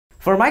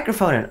For a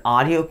microphone and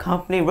audio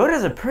company, Rode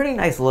has a pretty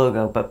nice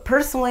logo, but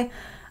personally,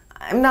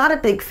 I'm not a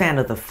big fan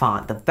of the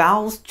font. The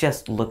vowels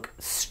just look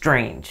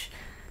strange.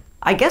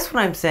 I guess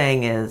what I'm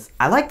saying is,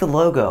 I like the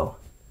logo,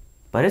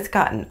 but it's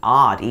got an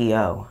odd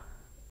EO.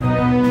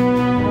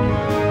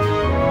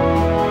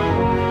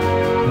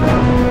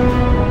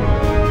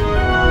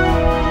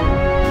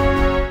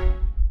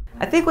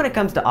 I think when it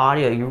comes to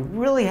audio, you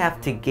really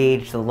have to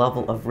gauge the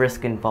level of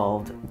risk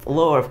involved,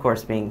 lower of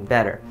course being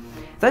better.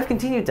 As I've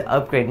continued to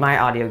upgrade my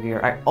audio gear,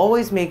 I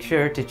always make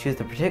sure to choose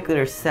the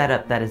particular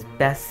setup that is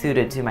best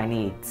suited to my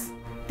needs.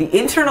 The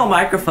internal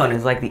microphone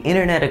is like the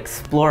Internet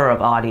Explorer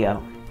of audio.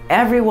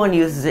 Everyone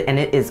uses it and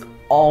it is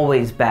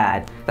always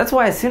bad. That's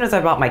why as soon as I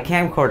bought my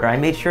camcorder, I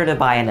made sure to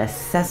buy an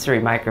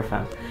accessory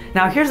microphone.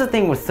 Now here's the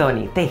thing with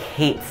Sony, they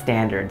hate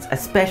standards,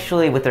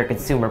 especially with their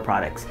consumer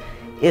products.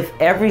 If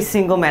every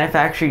single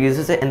manufacturer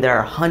uses it and there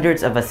are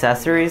hundreds of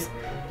accessories,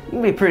 you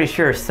can be pretty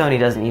sure Sony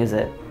doesn't use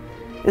it.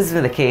 This has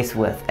been the case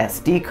with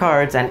SD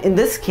cards, and in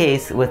this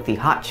case with the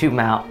hot shoe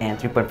mount and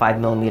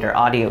 3.5mm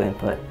audio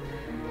input.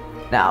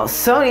 Now,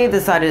 Sony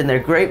decided in their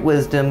great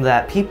wisdom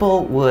that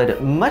people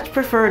would much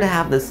prefer to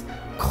have this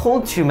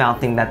cold shoe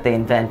mount thing that they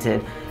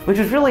invented, which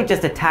was really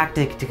just a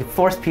tactic to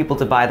force people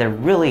to buy their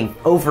really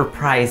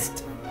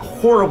overpriced,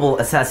 horrible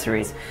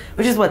accessories,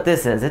 which is what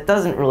this is. It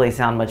doesn't really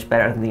sound much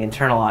better than the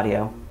internal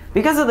audio.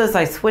 Because of this,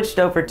 I switched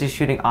over to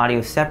shooting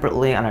audio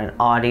separately on an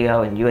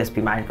audio and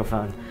USB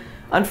microphone.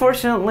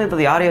 Unfortunately,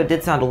 the audio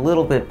did sound a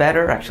little bit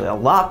better, actually a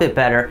lot bit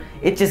better.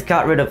 It just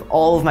got rid of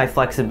all of my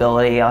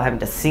flexibility. I was having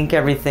to sync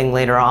everything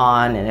later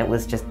on, and it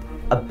was just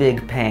a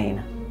big pain.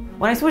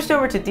 When I switched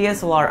over to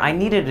DSLR, I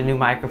needed a new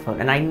microphone,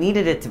 and I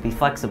needed it to be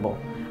flexible.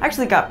 I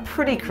actually got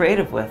pretty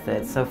creative with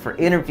it, so for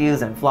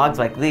interviews and vlogs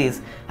like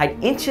these,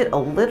 I'd inch it a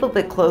little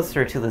bit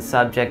closer to the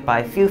subject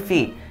by a few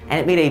feet, and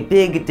it made a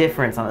big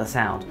difference on the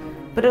sound.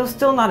 But it was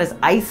still not as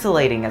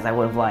isolating as I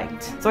would have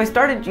liked. So I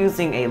started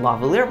using a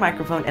lavalier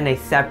microphone and a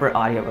separate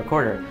audio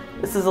recorder.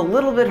 This is a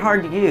little bit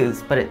hard to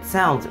use, but it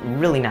sounds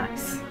really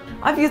nice.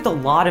 I've used a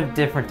lot of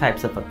different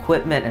types of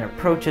equipment and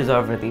approaches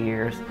over the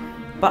years,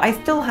 but I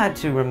still had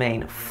to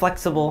remain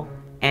flexible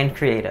and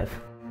creative.